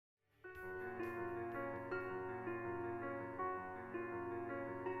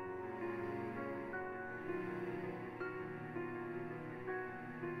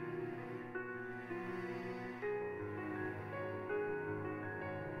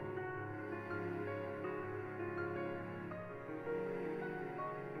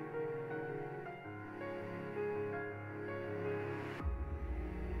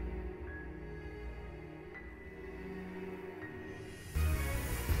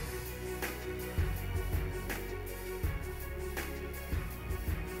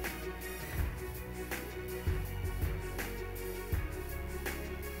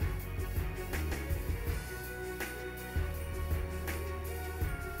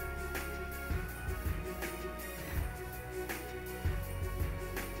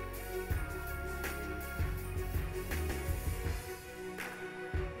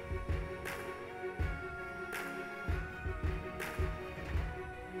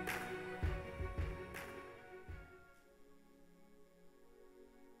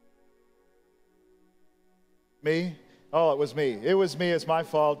Me? Oh, it was me. It was me. It's my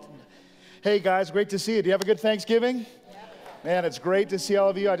fault. Hey, guys, great to see you. Do you have a good Thanksgiving? Man, it's great to see all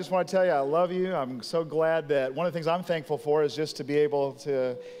of you. I just want to tell you I love you. I'm so glad that one of the things I'm thankful for is just to be able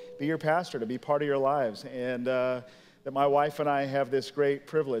to be your pastor, to be part of your lives, and that my wife and I have this great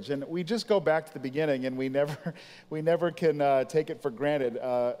privilege. And we just go back to the beginning, and we never can take it for granted.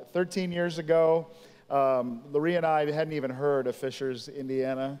 13 years ago, Laurie and I hadn't even heard of Fishers,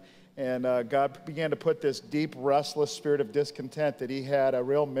 Indiana. And God began to put this deep, restless spirit of discontent that he had a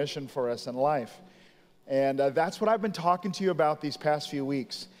real mission for us in life. And that's what I've been talking to you about these past few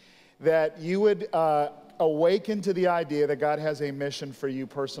weeks, that you would awaken to the idea that God has a mission for you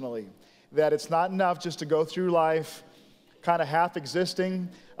personally, that it's not enough just to go through life kind of half existing,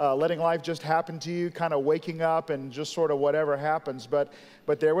 letting life just happen to you, kind of waking up and just sort of whatever happens, but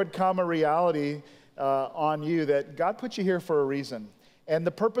there would come a reality on you that God put you here for a reason. And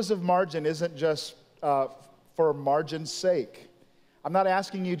the purpose of margin isn't just for margin's sake. I'm not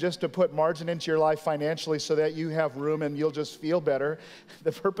asking you just to put margin into your life financially so that you have room and you'll just feel better.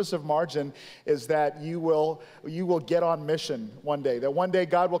 The purpose of margin is that you will get on mission one day. That one day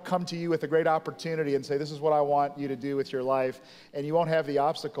God will come to you with a great opportunity and say, this is what I want you to do with your life. And you won't have the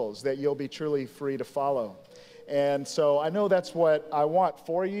obstacles, that you'll be truly free to follow. And so I know that's what I want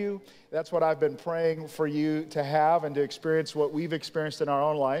for you. That's what I've been praying for you to have and to experience what we've experienced in our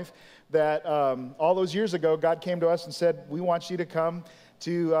own life. That all those years ago, God came to us and said, we want you to come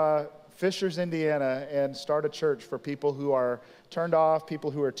to Fishers, Indiana, and start a church for people who are turned off,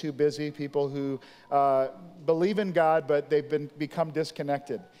 people who are too busy, people who believe in God, but they've become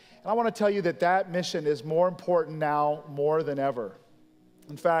disconnected. And I want to tell you that mission is more important now more than ever.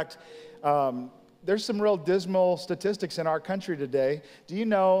 In fact, there's some real dismal statistics in our country today. Do you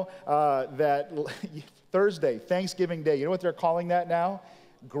know that Thursday, Thanksgiving Day, you know what they're calling that now?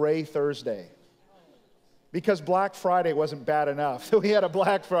 Gray Thursday. Because Black Friday wasn't bad enough. So we had a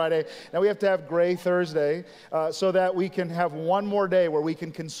Black Friday. Now we have to have Gray Thursday so that we can have one more day where we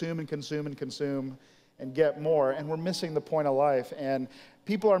can consume and consume and consume and get more. And we're missing the point of life. And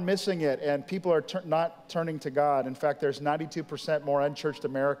people are missing it. And people are not turning to God. In fact, there's 92% more unchurched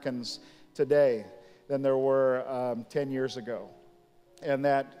Americans today than there were 10 years ago. And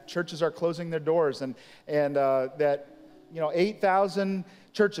that churches are closing their doors. And that 8,000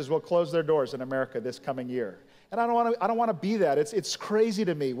 churches will close their doors in America this coming year. And I don't want to be that. It's crazy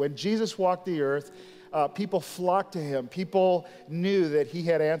to me. When Jesus walked the earth, people flocked to him. People knew that he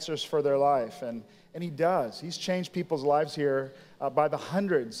had answers for their life. And he does. He's changed people's lives here by the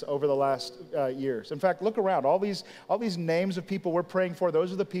hundreds over the last years. In fact, look around. All these names of people we're praying for,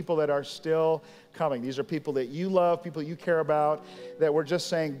 those are the people that are still coming. These are people that you love, people you care about, that we're just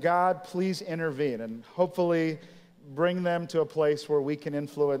saying, God, please intervene. And hopefully bring them to a place where we can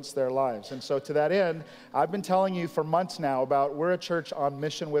influence their lives. And so to that end, I've been telling you for months now about we're a church on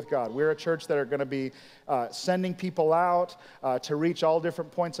mission with God. We're a church that are going to be sending people out to reach all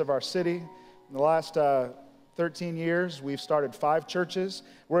different points of our city. In the last 13 years, we've started 5 churches.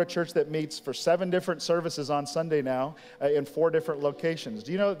 We're a church that meets for 7 different services on Sunday now in 4 different locations.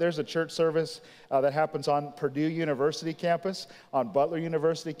 Do you know there's a church service that happens on Purdue University campus, on Butler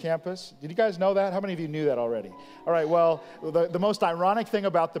University campus? Did you guys know that? How many of you knew that already? All right, well, the most ironic thing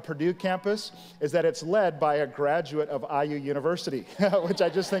about the Purdue campus is that it's led by a graduate of IU University, which I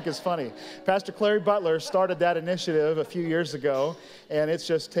just think is funny. Pastor Clary Butler started that initiative a few years ago, and it's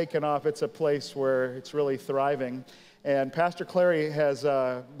just taken off. It's a place where it's really thriving. And Pastor Clary has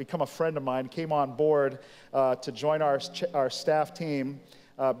become a friend of mine, came on board to join our staff team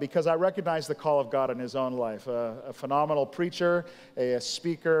because I recognize the call of God in his own life. A phenomenal preacher, a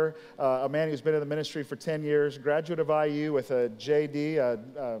speaker, a man who's been in the ministry for 10 years, graduate of IU with a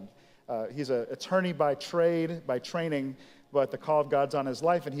JD. He's an attorney by trade, by training, but the call of God's on his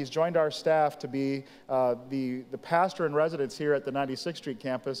life, and he's joined our staff to be the pastor in residence here at the 96th Street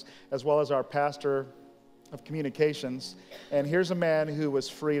campus, as well as our pastor of communications. And here's a man who was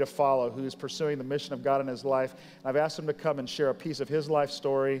free to follow, who's pursuing the mission of God in his life. I've asked him to come and share a piece of his life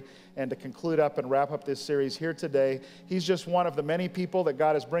story and to conclude up and wrap up this series here today. He's just one of the many people that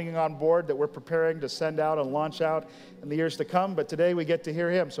God is bringing on board that we're preparing to send out and launch out in the years to come. But today we get to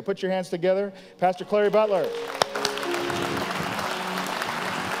hear him. So put your hands together. Pastor Clary Butler.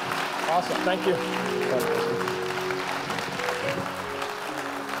 Awesome. Thank you.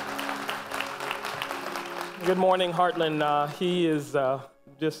 Good morning, Heartland. He is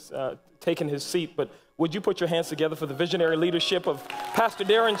just taking his seat, but would you put your hands together for the visionary leadership of Pastor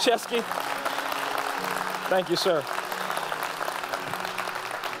Darren Chesky? Thank you, sir.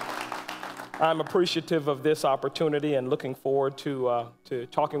 I'm appreciative of this opportunity and looking forward to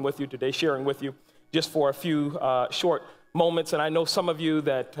talking with you today, sharing with you just for a few short moments. And I know some of you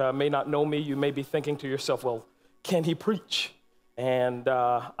that may not know me, you may be thinking to yourself, well, can he preach? And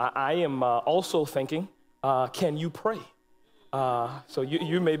I am also thinking, can you pray? So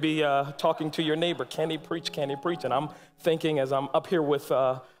you may be talking to your neighbor, can he preach, can he preach? And I'm thinking as I'm up here with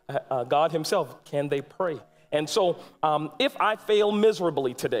God himself, can they pray? And so if I fail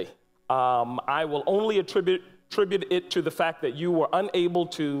miserably today, I will only attribute it to the fact that you were unable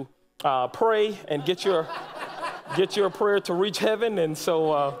to pray and get your prayer to reach heaven. And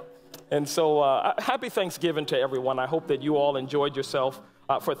so happy Thanksgiving to everyone. I hope that you all enjoyed yourself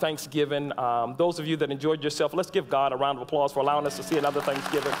for Thanksgiving. Those of you that enjoyed yourself, let's give God a round of applause for allowing us to see another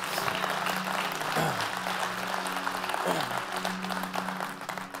Thanksgiving.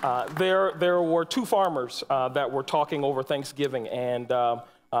 There were two farmers that were talking over Thanksgiving, and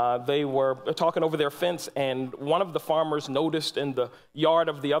they were talking over their fence, and one of the farmers noticed in the yard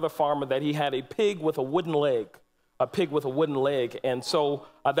of the other farmer that he had a pig with a wooden leg. And so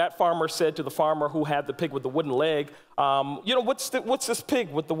that farmer said to the farmer who had the pig with the wooden leg, what's this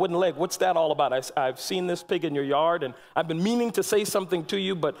pig with the wooden leg? What's that all about? I've seen this pig in your yard, and I've been meaning to say something to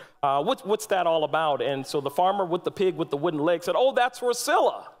you, but what's that all about? And so the farmer with the pig with the wooden leg said, oh, that's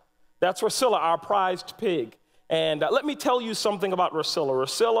Rusilla. That's Rusilla, our prized pig. And let me tell you something about Rusilla.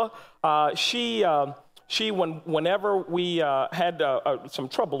 Rusilla, whenever we had some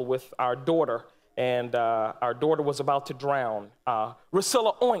trouble with our daughter, and our daughter was about to drown,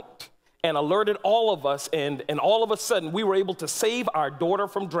 Rusilla oinked and alerted all of us, and all of a sudden we were able to save our daughter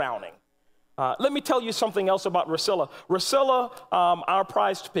from drowning. Let me tell you something else about Rusilla. Rusilla, our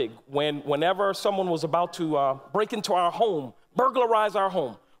prized pig, whenever someone was about to break into our home, burglarize our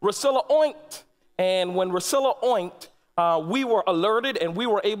home, Rusilla oinked, and when Rusilla oinked, we were alerted and we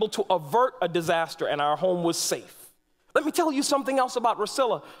were able to avert a disaster, and our home was safe. Let me tell you something else about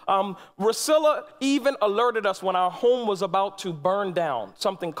Rusilla. Rusilla even alerted us when our home was about to burn down.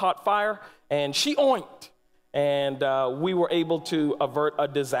 Something caught fire, and she oinked, and we were able to avert a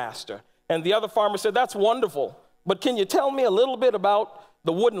disaster. And the other farmer said, that's wonderful, but can you tell me a little bit about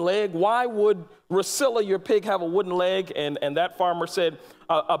the wooden leg? Why would Rusilla, your pig, have a wooden leg? And that farmer said,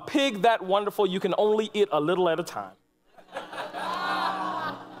 a pig that wonderful, you can only eat a little at a time.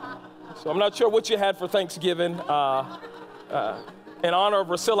 So I'm not sure what you had for Thanksgiving. In honor of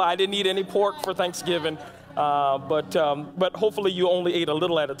Rusilla, I didn't eat any pork for Thanksgiving, but hopefully you only ate a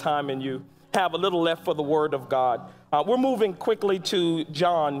little at a time and you have a little left for the Word of God. We're moving quickly to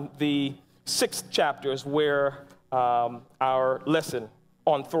John, the 6th chapter, is where our lesson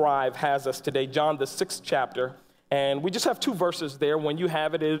on Thrive has us today. John, the 6th chapter, and we just have 2 verses there. When you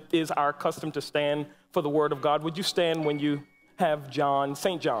have it, it is our custom to stand for the Word of God. Would you stand when you have John,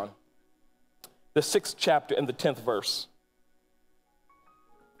 St. John, the 6th chapter and the 10th verse.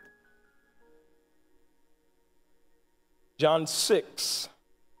 John 6,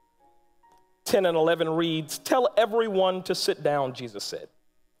 10 and 11 reads, tell everyone to sit down, Jesus said.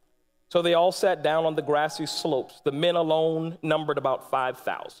 So they all sat down on the grassy slopes. The men alone numbered about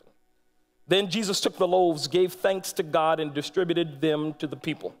 5,000. Then Jesus took the loaves, gave thanks to God, and distributed them to the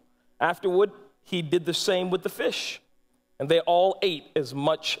people. Afterward, he did the same with the fish. And they all ate as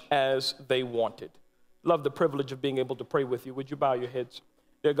much as they wanted. Love the privilege of being able to pray with you. Would you bow your heads?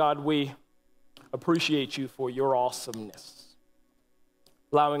 Dear God, we appreciate you for your awesomeness,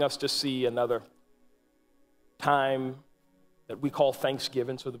 allowing us to see another time that we call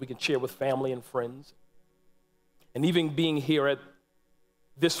Thanksgiving so that we can share with family and friends. And even being here at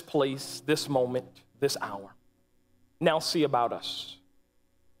this place, this moment, this hour. Now see about us.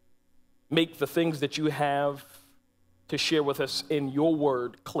 Make the things that you have to share with us in your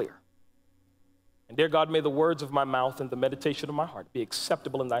word clear. And dear God, may the words of my mouth and the meditation of my heart be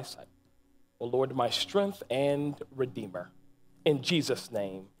acceptable in thy sight. O Lord, my strength and redeemer. In Jesus'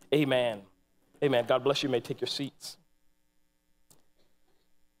 name, amen. Amen. God bless you. You may take your seats.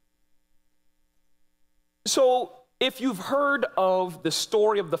 So if you've heard of the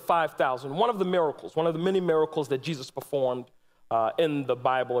story of the 5,000, one of the miracles, one of the many miracles that Jesus performed in the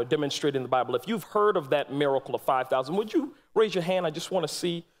Bible or demonstrated in the Bible, if you've heard of that miracle of 5,000, would you raise your hand? I just want to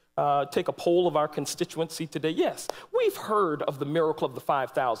see, take a poll of our constituency today. Yes, we've heard of the miracle of the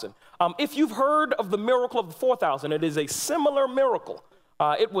 5,000. If you've heard of the miracle of the 4,000, it is a similar miracle.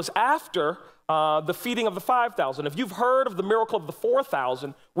 It was after the feeding of the 5,000. If you've heard of the miracle of the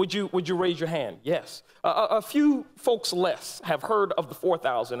 4,000, would you raise your hand? Yes. A few folks less have heard of the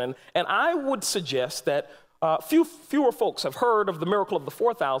 4,000, and I would suggest that fewer folks have heard of the miracle of the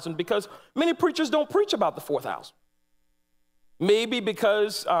 4,000 because many preachers don't preach about the 4,000. Maybe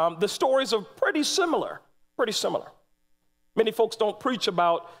because the stories are pretty similar. Many folks don't preach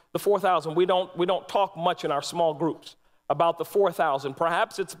about the 4,000. We don't talk much in our small groups about the 4,000.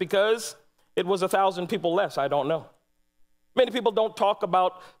 Perhaps it's because it was 1,000 people less. I don't know. Many people don't talk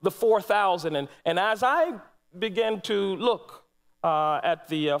about the 4,000. And as I began to look at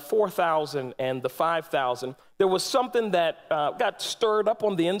the 4,000 and the 5,000, there was something that got stirred up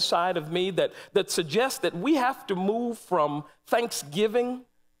on the inside of me that suggests that we have to move from thanksgiving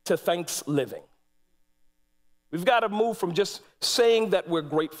to thanksliving. We've got to move from just saying that we're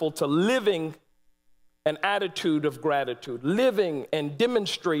grateful to living an attitude of gratitude, living and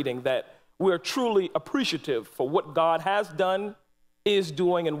demonstrating that we're truly appreciative for what God has done, is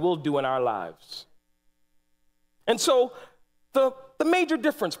doing, and will do in our lives. And so the major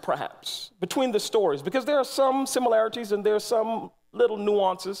difference, perhaps, between the stories, because there are some similarities and there are some little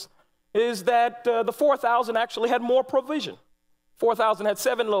nuances, is that the 4,000 actually had more provision. 4,000 had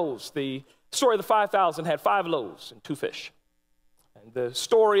 7 loaves. The story of the 5,000 had 5 loaves and 2 fish. And the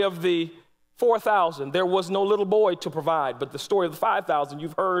story of the 4,000, there was no little boy to provide, but the story of the 5,000,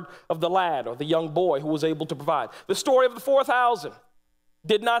 you've heard of the lad or the young boy who was able to provide. The story of the 4,000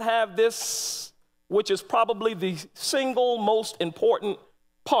 did not have this, which is probably the single most important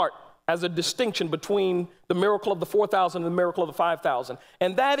part as a distinction between the miracle of the 4,000 and the miracle of the 5,000.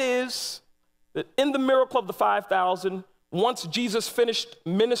 And that is that in the miracle of the 5,000, once Jesus finished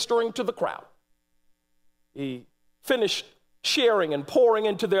ministering to the crowd, he finished sharing and pouring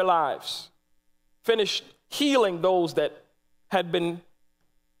into their lives, finished healing those that had been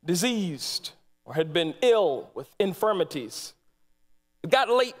diseased or had been ill with infirmities. It got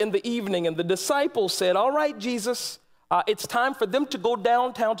late in the evening and the disciples said, all right, Jesus, it's time for them to go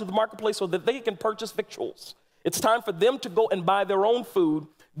downtown to the marketplace so that they can purchase victuals. It's time for them to go and buy their own food.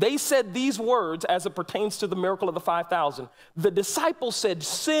 They said these words as it pertains to the miracle of the 5,000. The disciples said,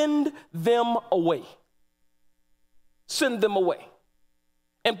 send them away. Send them away.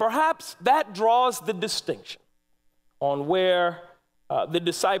 And perhaps that draws the distinction on where the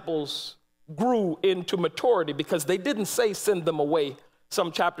disciples grew into maturity, because they didn't say send them away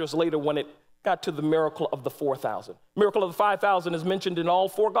some chapters later when it got to the miracle of the 4,000. Miracle of the 5,000 is mentioned in all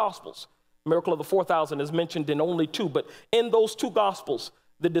 4 Gospels. Miracle of the 4,000 is mentioned in only 2, but in those 2 Gospels,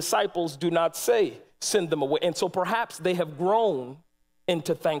 the disciples do not say send them away. And so perhaps they have grown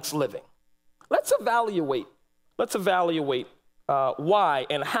into thanksliving. Let's evaluate why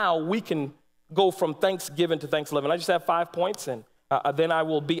and how we can go from thanksgiving to thanksliving. I just have 5 points, and then I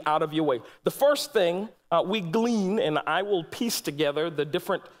will be out of your way. The first thing we glean, and I will piece together the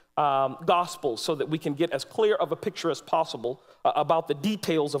different Gospels so that we can get as clear of a picture as possible about the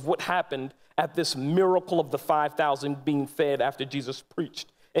details of what happened at this miracle of the 5,000 being fed after Jesus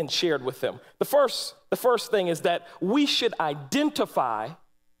preached and shared with them. The first thing is that we should identify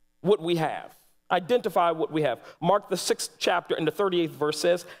what we have. Identify what we have. Mark the 6th chapter and the 38th verse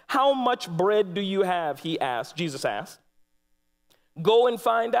says, how much bread do you have? He asked, Jesus asked. Go and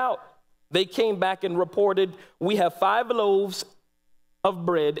find out. They came back and reported, we have 5 loaves of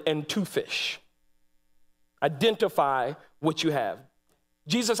bread and 2 fish. Identify what you have.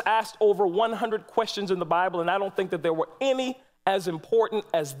 Jesus asked over 100 questions in the Bible, and I don't think that there were any as important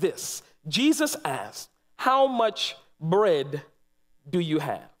as this. Jesus asked, how much bread do you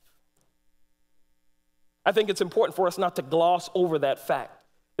have? I think it's important for us not to gloss over that fact.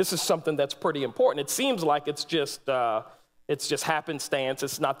 This is something that's pretty important. It seems like it's just happenstance.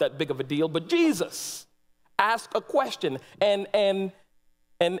 It's not that big of a deal. But Jesus asked a question, and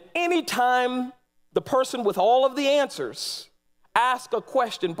anytime the person with all of the answers asks a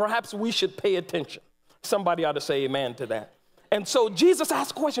question, perhaps we should pay attention. Somebody ought to say amen to that. And so Jesus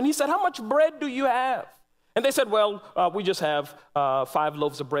asked a question. He said, how much bread do you have? And they said, well, we just have 5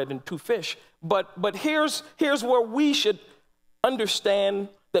 loaves of bread and 2 fish. But here's where we should understand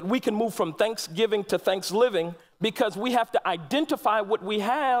that we can move from thanksgiving to thanksliving, because we have to identify what we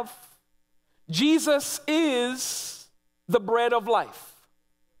have. Jesus is the bread of life.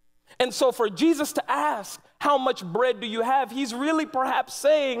 And so for Jesus to ask, how much bread do you have? He's really perhaps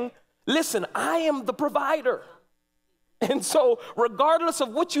saying, listen, I am the provider. And so regardless of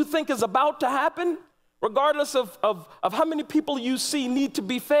what you think is about to happen, regardless of how many people you see need to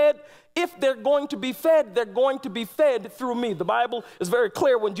be fed, if they're going to be fed, they're going to be fed through me. The Bible is very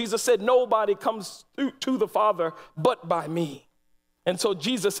clear when Jesus said, nobody comes to the Father but by me. And so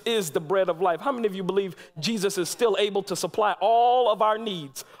Jesus is the bread of life. How many of you believe Jesus is still able to supply all of our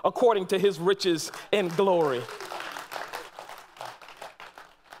needs according to his riches and glory?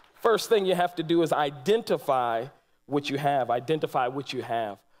 First thing you have to do is identify what you have. Identify what you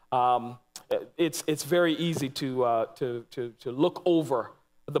have. It's very easy to look over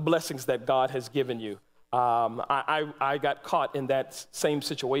the blessings that God has given you. I got caught in that same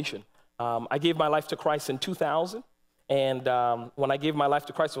situation. I gave my life to Christ in 2000. And when I gave my life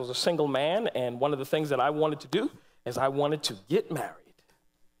to Christ, I was a single man. And one of the things that I wanted to do is I wanted to get married.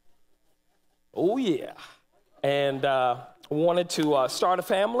 Oh, yeah. And wanted to start a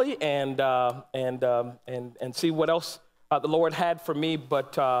family and see what else the Lord had for me.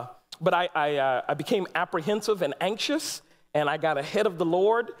 But I became apprehensive and anxious, and I got ahead of the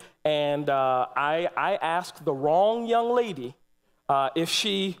Lord. And I asked the wrong young lady if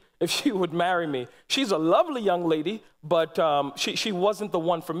she would marry me. She's a lovely young lady, but she wasn't the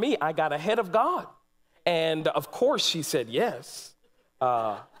one for me. I got ahead of God. And of course she said yes.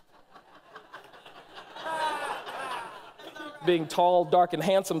 Being tall, dark, and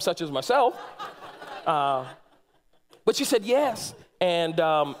handsome such as myself. But she said yes. And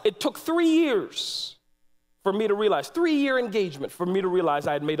it took 3 years for me to realize, 3-year engagement for me to realize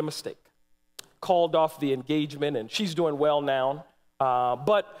I had made a mistake. Called off the engagement, and she's doing well now.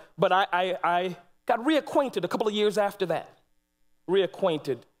 But I got reacquainted a couple of years after that.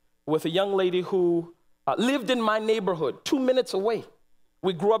 Reacquainted with a young lady who lived in my neighborhood, 2 minutes away.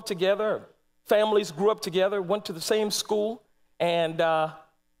 We grew up together. Families grew up together, went to the same school, and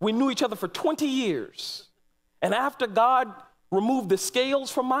we knew each other for 20 years. And after God removed the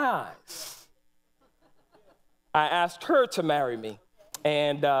scales from my eyes, I asked her to marry me.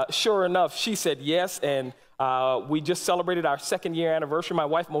 And sure enough, she said yes, and we just celebrated our 2nd-year anniversary. My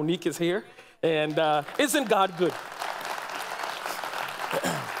wife, Monique, is here, and isn't God good?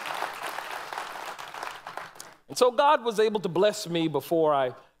 And so God was able to bless me before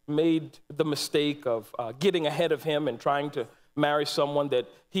I made the mistake of getting ahead of him and trying to marry someone that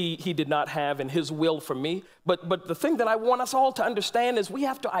he did not have in his will for me. But the thing that I want us all to understand is we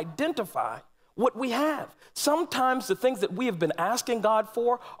have to identify what we have. Sometimes the things that we have been asking God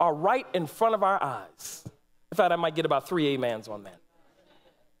for are right in front of our eyes. In fact, I might get about 3 amens on that.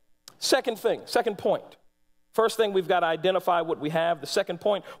 Second point. First thing, we've got to identify what we have. The second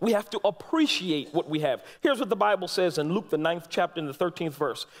point, we have to appreciate what we have. Here's what the Bible says in Luke, the 9th chapter and the 13th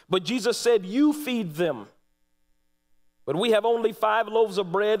verse. But Jesus said, "You feed them." "But we have only 5 loaves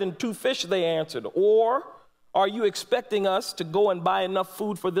of bread and 2 fish," they answered. "Or are you expecting us to go and buy enough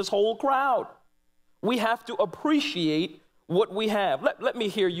food for this whole crowd?" We have to appreciate what we have. Let me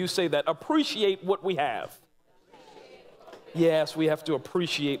hear you say that. Appreciate what we have. Yes, we have to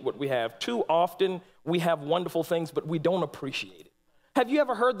appreciate what we have. Too often, we have wonderful things, but we don't appreciate it. Have you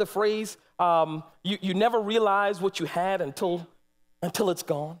ever heard the phrase, you never realize what you had until it's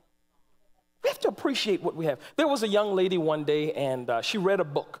gone? We have to appreciate what we have. There was a young lady one day, and she read a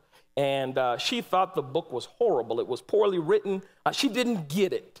book, and she thought the book was horrible. It was poorly written. She didn't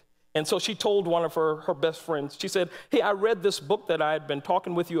get it. And so she told one of her best friends, she said, "Hey, I read this book that I had been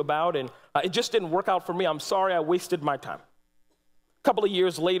talking with you about, and it just didn't work out for me. I'm sorry I wasted my time." A couple of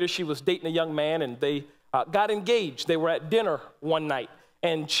years later, she was dating a young man, and they got engaged. They were at dinner one night,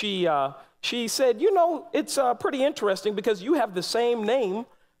 and she said, "You know, it's pretty interesting because you have the same name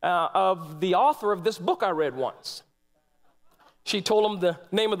of the author of this book I read once." She told him the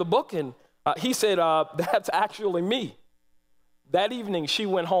name of the book, and he said, "That's actually me." That evening, she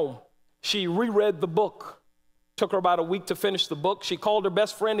went home. She reread the book. Took her about a week to finish the book. She called her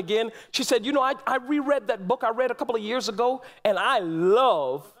best friend again. She said, "You know, I reread that book I read a couple of years ago, and I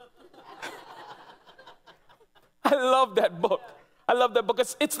love that book. I love that book.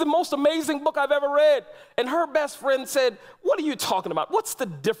 It's the most amazing book I've ever read." And her best friend said, "What are you talking about? What's the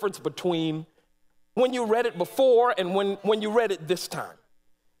difference between when you read it before and when you read it this time?"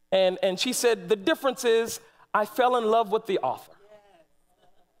 And she said, "The difference is I fell in love with the author."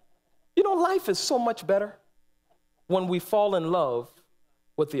 You know, life is so much better when we fall in love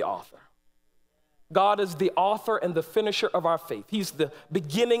with the author. God is the author and the finisher of our faith. He's the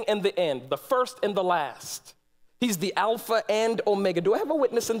beginning and the end, the first and the last. He's the Alpha and Omega. Do I have a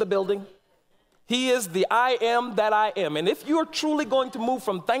witness in the building? He is the I am that I am. And if you're truly going to move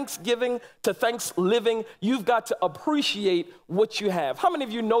from Thanksgiving to Thanksliving, you've got to appreciate what you have. How many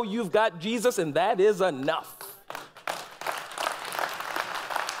of you know you've got Jesus and that is enough?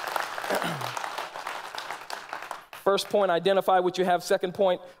 First point, identify what you have. Second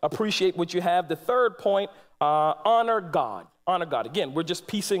point, appreciate what you have. The third point, honor God. Honor God. Again, we're just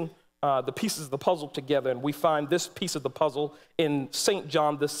piecing the pieces of the puzzle together, and we find this piece of the puzzle in St.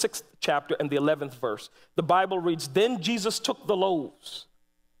 John, the 6th chapter and the 11th verse. The Bible reads, "Then Jesus took the loaves,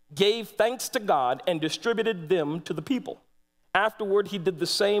 gave thanks to God, and distributed them to the people. Afterward, he did the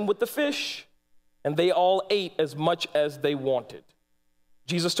same with the fish, and they all ate as much as they wanted."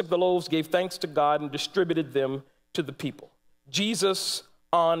 Jesus took the loaves, gave thanks to God, and distributed them to the people. Jesus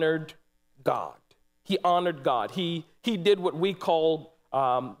honored God. He honored God. He did what we call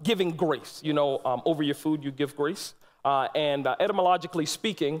giving grace. You know, over your food, you give grace. And etymologically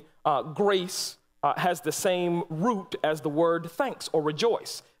speaking, grace has the same root as the word thanks or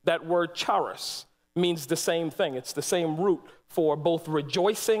rejoice. That word charis means the same thing. It's the same root for both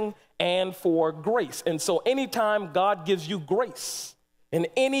rejoicing and for grace. And so anytime God gives you grace in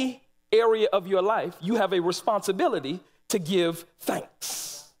any area of your life, you have a responsibility to give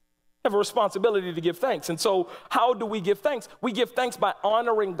thanks. You have a responsibility to give thanks. And so how do we give thanks? We give thanks by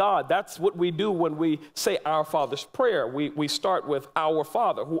honoring God. That's what we do when we say our Father's prayer. We start with our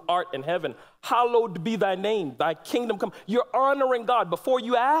Father who art in heaven. Hallowed be thy name, thy kingdom come. You're honoring God before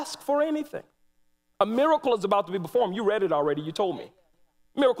you ask for anything. A miracle is about to be performed. You read it already. You told me.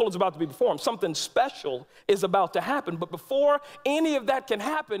 Miracle is about to be performed. Something special is about to happen. But before any of that can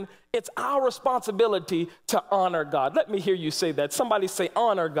happen, it's our responsibility to honor God. Let me hear you say that. Somebody say,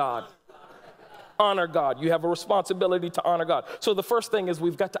 honor God. Honor God. You have a responsibility to honor God. So the first thing is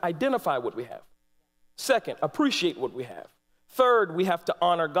we've got to identify what we have. Second, appreciate what we have. Third, we have to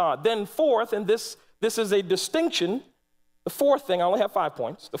honor God. Then fourth, and this is a distinction. The fourth thing, I only have 5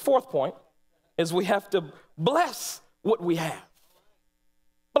 points. The fourth point is we have to bless what we have.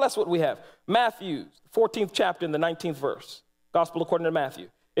 Bless what we have. Matthew, 14th chapter in the 19th verse, Gospel according to Matthew.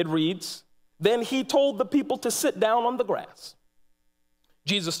 It reads, then he told the people to sit down on the grass.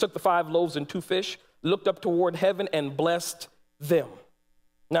 Jesus took the 5 loaves and 2 fish, looked up toward heaven and blessed them.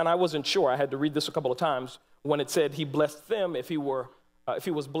 Now, and I wasn't sure. I had to read this a couple of times when it said he blessed them, if he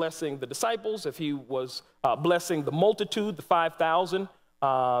was blessing the disciples, if he was blessing the multitude, the 5,000,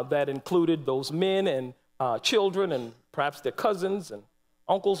 that included those men and children and perhaps their cousins and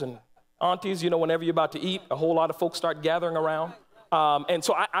uncles and aunties. You know, whenever you're about to eat, a whole lot of folks start gathering around. And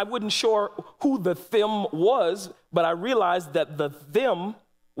so I wasn't sure who the them was, but I realized that the them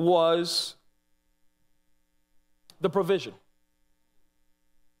was the provision.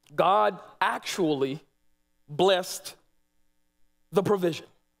 God actually blessed the provision.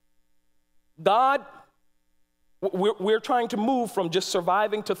 God, we're trying to move from just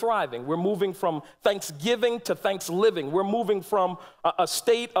surviving to thriving. We're moving from thanksgiving to thanksliving. We're moving from a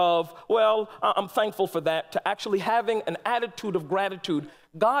state of, well, I'm thankful for that, to actually having an attitude of gratitude.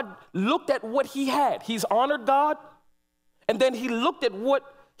 God looked at what he had. He's honored God, and then he looked at what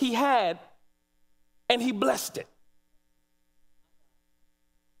he had, and he blessed it.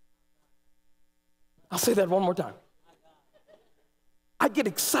 I'll say that one more time. I get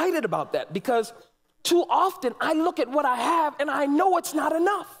excited about that because too often I look at what I have and I know it's not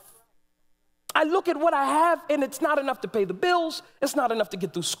enough. I look at what I have and it's not enough to pay the bills. It's not enough to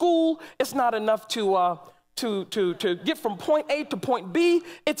get through school. It's not enough to get from point A to point B.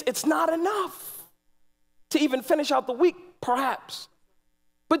 It's not enough to even finish out the week, perhaps.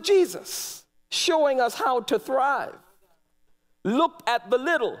 But Jesus, showing us how to thrive, looked at the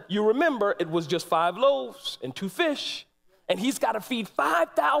little. You remember it was just 5 loaves and 2 fish, and he's got to feed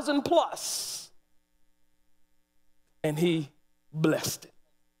 5,000 plus. And he blessed it.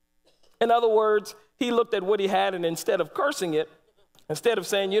 In other words, he looked at what he had, and instead of cursing it, instead of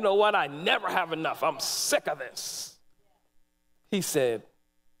saying, you know what, I never have enough, I'm sick of this, he said,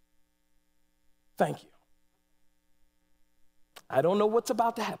 thank you. I don't know what's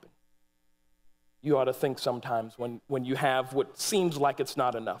about to happen. You ought to think sometimes when you have what seems like it's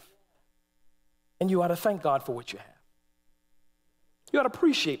not enough. And you ought to thank God for what you have. You ought to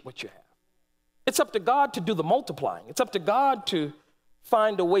appreciate what you have. It's up to God to do the multiplying. It's up to God to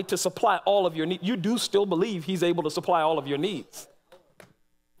find a way to supply all of your needs. You do still believe he's able to supply all of your needs.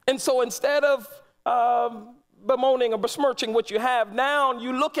 And so instead of bemoaning or besmirching what you have, now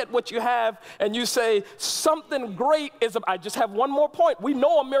you look at what you have and you say, something great is, I just have one more point. We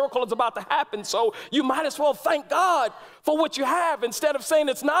know a miracle is about to happen, so you might as well thank God for what you have. Instead of saying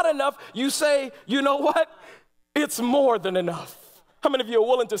it's not enough, you say, you know what? It's more than enough. How many of you are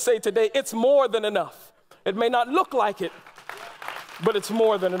willing to say today, it's more than enough? It may not look like it, but it's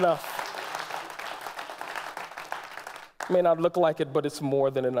more than enough. It may not look like it, but it's more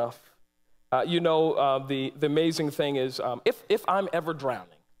than enough. The amazing thing is, if I'm ever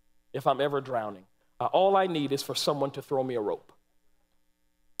drowning, all I need is for someone to throw me a rope.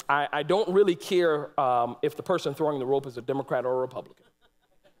 I don't really care if the person throwing the rope is a Democrat or a Republican.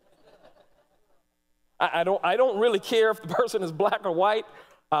 I don't really care if the person is black or white,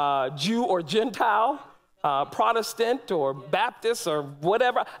 Jew or Gentile, Protestant or Baptist or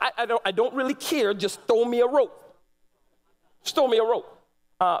whatever. I don't really care. Just throw me a rope. Just throw me a rope.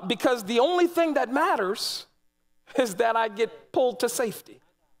 Because the only thing that matters is that I get pulled to safety.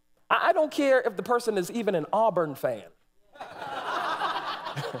 I don't care if the person is even an Auburn fan.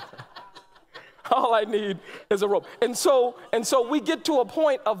 All I need is a rope. And so we get to a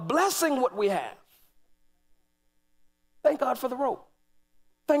point of blessing what we have. Thank God for the rope.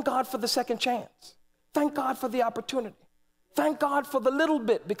 Thank God for the second chance. Thank God for the opportunity. Thank God for the little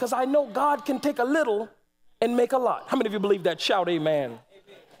bit, because I know God can take a little and make a lot. How many of you believe that? Shout amen.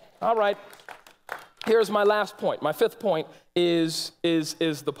 All right. Here's my last point. My fifth point is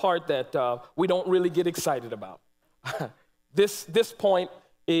the part that we don't really get excited about. This point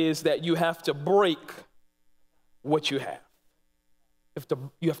is that you have to break what you have.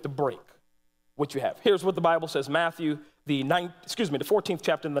 You have to break what you have. Here's what the Bible says, Matthew, the 14th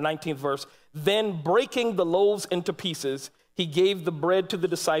chapter and the 19th verse. Then breaking the loaves into pieces, he gave the bread to the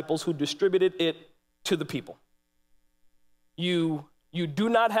disciples, who distributed it to the people. You do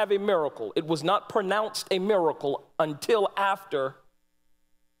not have a miracle. It was not pronounced a miracle until after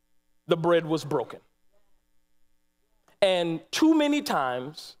the bread was broken. And too many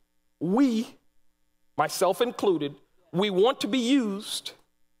times, we, myself included, we want to be used.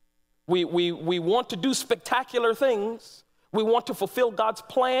 We want to do spectacular things. We want to fulfill God's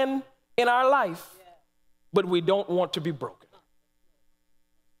plan in our life, but we don't want to be broken.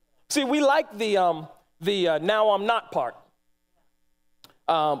 See, we like the now I'm not part,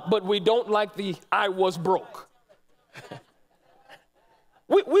 but we don't like the I was broke.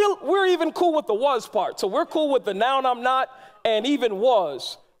 We're even cool with the was part. So we're cool with the now and I'm not and even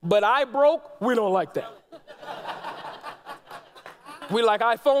was. But I broke, we don't like that. We like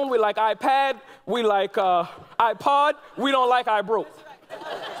iPhone, we like iPad, we like iPod. We don't like I broke.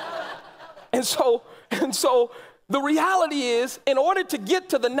 And so the reality is, in order to get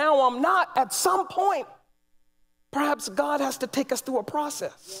to the now I'm not, at some point, perhaps God has to take us through a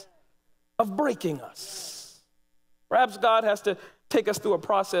process of breaking us. Perhaps God has to take us through a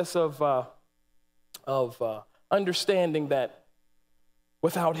process of understanding that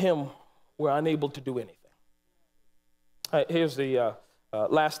without him, we're unable to do anything. Here's the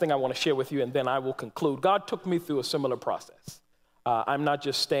last thing I want to share with you, and then I will conclude. God took me through a similar process. I'm not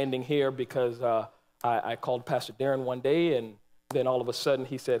just standing here because I called Pastor Darren one day, and then all of a sudden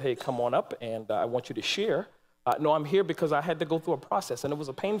he said, hey, come on up, and I want you to share. No, I'm here because I had to go through a process, and it was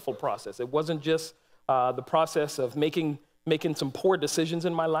a painful process. It wasn't just the process of making some poor decisions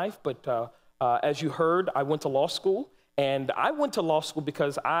in my life, but as you heard, I went to law school, and I went to law school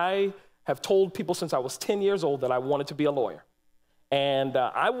because I have told people since I was 10 years old that I wanted to be a lawyer. And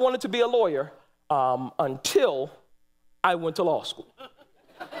I wanted to be a lawyer until I went to law school.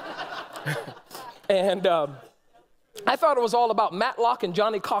 And I thought it was all about Matlock and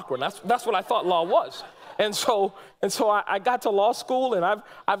Johnny Cochran. That's what I thought law was. And so I got to law school, and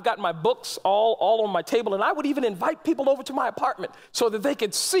I've got my books all on my table, and I would even invite people over to my apartment so that they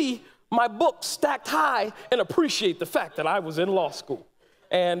could see my books stacked high and appreciate the fact that I was in law school.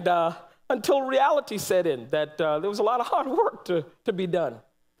 And until reality set in, that there was a lot of hard work to be done.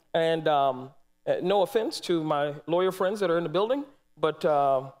 And no offense to my lawyer friends that are in the building, but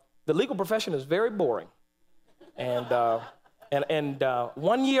the legal profession is very boring. And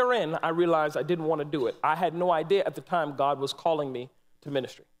 1 year in, I realized I didn't want to do it. I had no idea at the time God was calling me to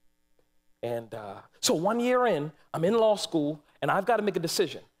ministry. And so 1 year in, I'm in law school, and I've got to make a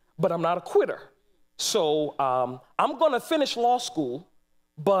decision, but I'm not a quitter. So I'm going to finish law school,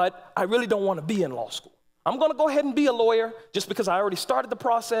 but I really don't want to be in law school. I'm going to go ahead and be a lawyer just because I already started the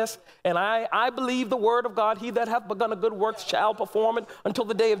process, and I believe the word of God, he that hath begun a good work shall perform it until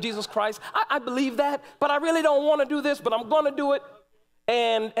the day of Jesus Christ. I believe that, but I really don't want to do this, but I'm going to do it.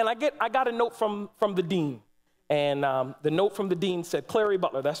 And I got a note from the dean, and the note from the dean said, Clary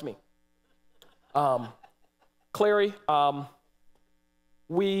Butler, that's me. Clary,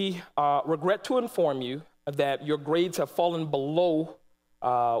 we regret to inform you that your grades have fallen below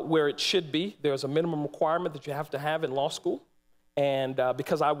where it should be. There's a minimum requirement that you have to have in law school. And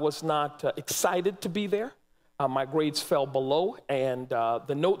because I was not excited to be there, my grades fell below. And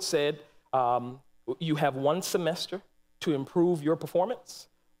the note said, you have 1 semester to improve your performance,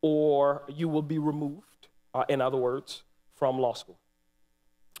 or you will be removed, in other words, from law school.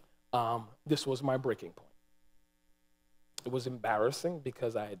 This was my breaking point. It was embarrassing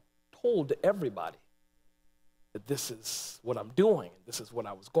because I had told everybody that this is what I'm doing, and this is what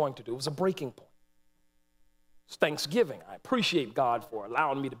I was going to do. It was a breaking point. It's Thanksgiving. I appreciate God for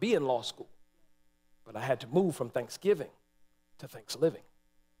allowing me to be in law school, but I had to move from Thanksgiving to Thanksliving.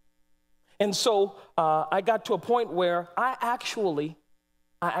 And so I got to a point where I actually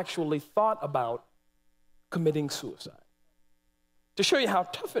thought about committing suicide. To show you how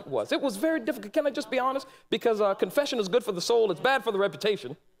tough it was very difficult. Can I just be honest? Because confession is good for the soul. It's bad for the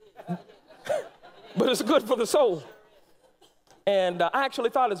reputation. But it's good for the soul. And I actually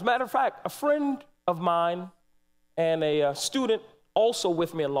thought, as a matter of fact, a friend of mine and a student also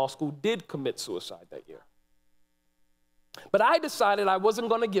with me in law school did commit suicide that year. But I decided I wasn't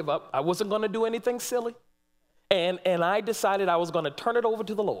going to give up. I wasn't going to do anything silly. And I decided I was going to turn it over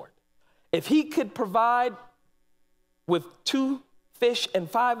to the Lord. If he could provide with 2 fish and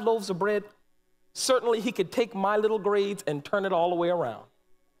 5 loaves of bread, certainly he could take my little grades and turn it all the way around.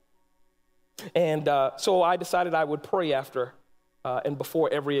 And so I decided I would pray after and before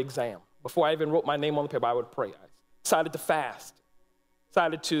every exam. Before I even wrote my name on the paper, I would pray. I decided to fast,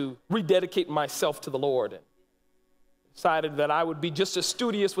 decided to rededicate myself to the Lord, and decided that I would be just as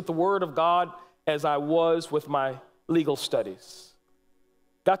studious with the Word of God as I was with my legal studies.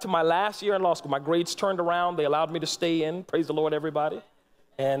 Got to my last year in law school. My grades turned around. They allowed me to stay in. Praise the Lord, everybody.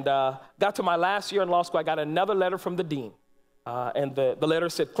 And got to my last year in law school. I got another letter from the dean. And the letter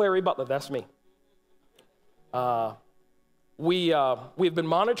said, Clary Butler, that's me. We've been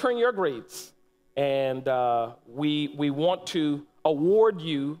monitoring your grades. And we want to award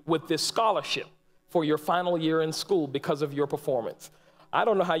you with this scholarship for your final year in school because of your performance. I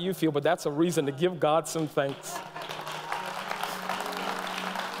don't know how you feel, but that's a reason to give God some thanks.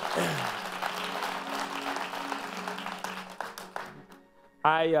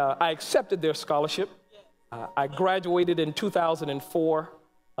 I accepted their scholarship. I graduated in 2004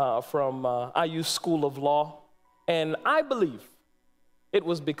 from IU School of Law. And I believe it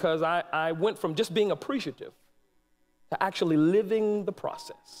was because I went from just being appreciative to actually living the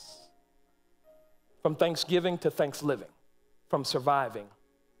process. From Thanksgiving to Thanksliving, from surviving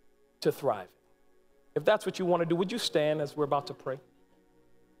to thriving. If that's what you want to do, would you stand as we're about to pray?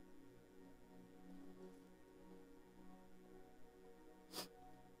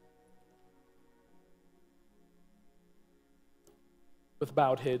 With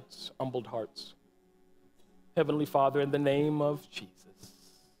bowed heads, humbled hearts. Heavenly Father, in the name of Jesus.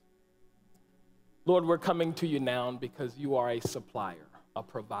 Lord, we're coming to you now because you are a supplier, a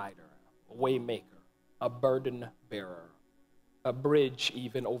provider, a way maker, a burden bearer, a bridge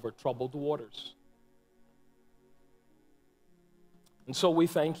even over troubled waters. And so we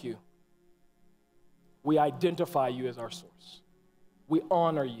thank you. We identify you as our source. We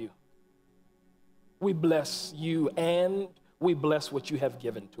honor you. We bless you and we bless what you have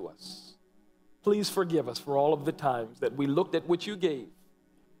given to us. Please forgive us for all of the times that we looked at what you gave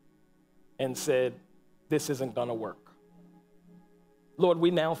and said, this isn't going to work. Lord,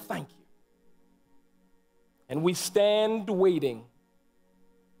 we now thank you. And we stand waiting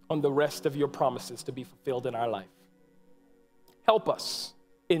on the rest of your promises to be fulfilled in our life. Help us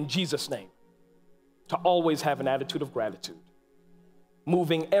in Jesus' name to always have an attitude of gratitude,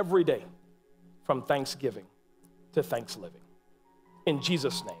 moving every day from thanksgiving to thanksliving. In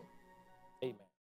Jesus' name.